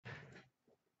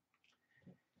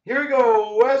Here we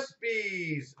go.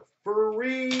 Westby's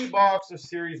free box of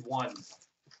Series 1.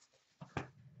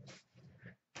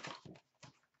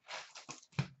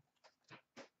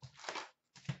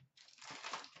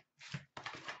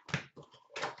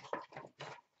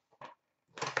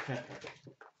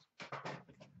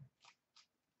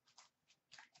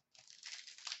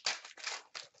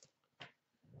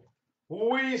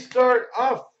 We start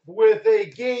off with a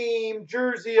game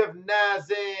jersey of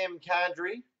Nazem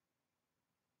Kadri.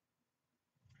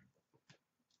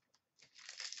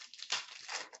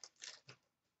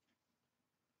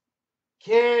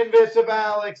 Canvas of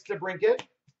Alex DeBrincat.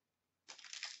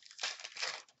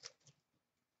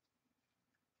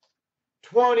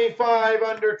 25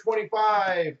 under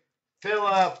 25,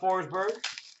 Philip Forsberg.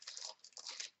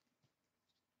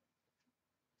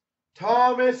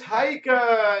 Thomas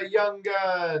Heika, Young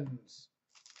Guns.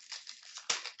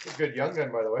 A good Young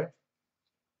Gun, by the way.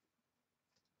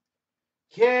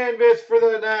 Canvas for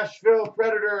the Nashville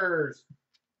Predators.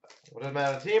 What doesn't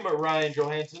matter team, but Ryan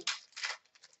Johansson.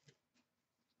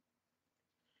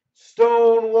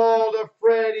 Stonewall to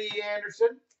Freddie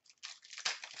Anderson.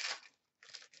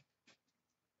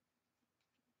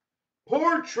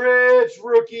 Portraits,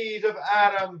 rookies of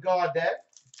Adam Gaudette.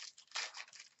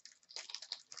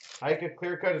 Heika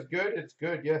clear cut is good. It's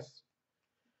good, yes.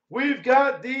 We've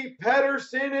got the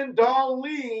Pedersen and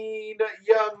Dahlin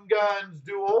Young Guns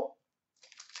duel.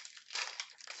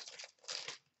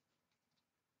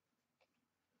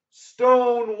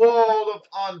 Stonewall of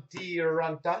Antti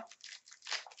Ranta.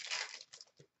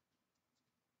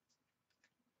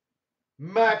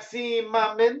 Maxime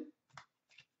Mamin,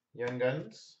 Young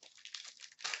Guns.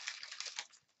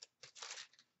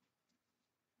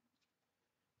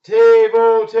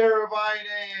 Teuvo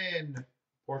Teravainen,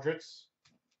 portraits.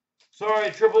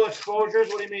 Sorry, triple exposures,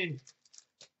 what do you mean?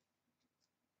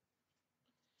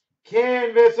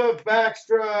 Canvas of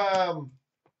Backstrom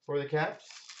for the Caps.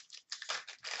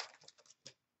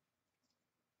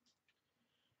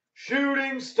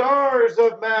 Shooting Stars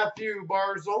of Matthew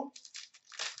Barzal.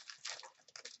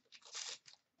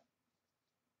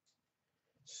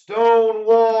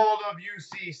 Stonewall of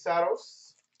UC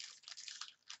Saros.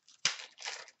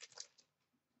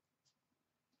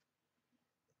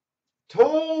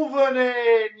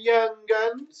 Tolvanen Young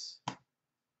Guns.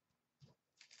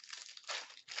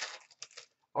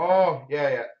 Oh,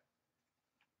 yeah.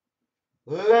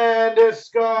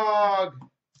 Landeskog.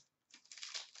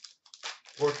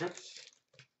 Portraits.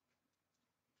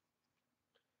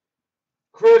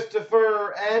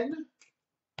 Christopher N.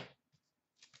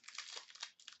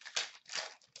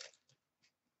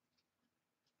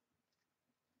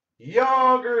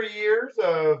 Yager years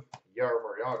of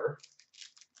Yarmer Yager.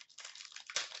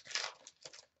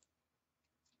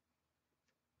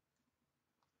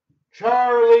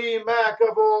 Charlie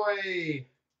McAvoy,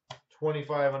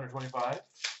 25 under 25.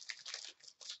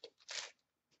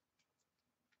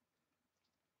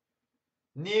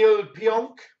 Neil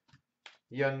Pionk,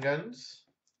 Young Guns.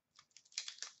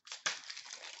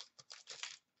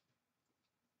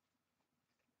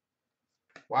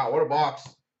 Wow, what a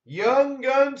box. Young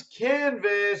Guns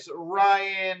Canvas,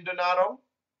 Ryan Donato.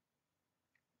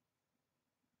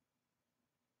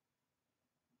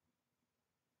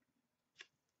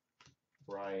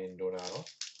 Ryan Donato.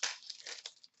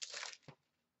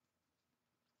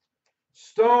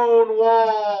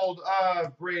 Stonewalled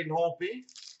of Braden Holtby.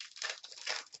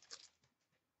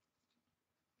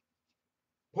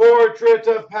 Portrait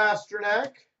of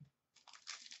Pasternak.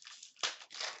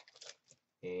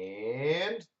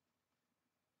 And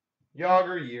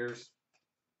Yager years.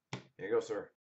 There you go, sir.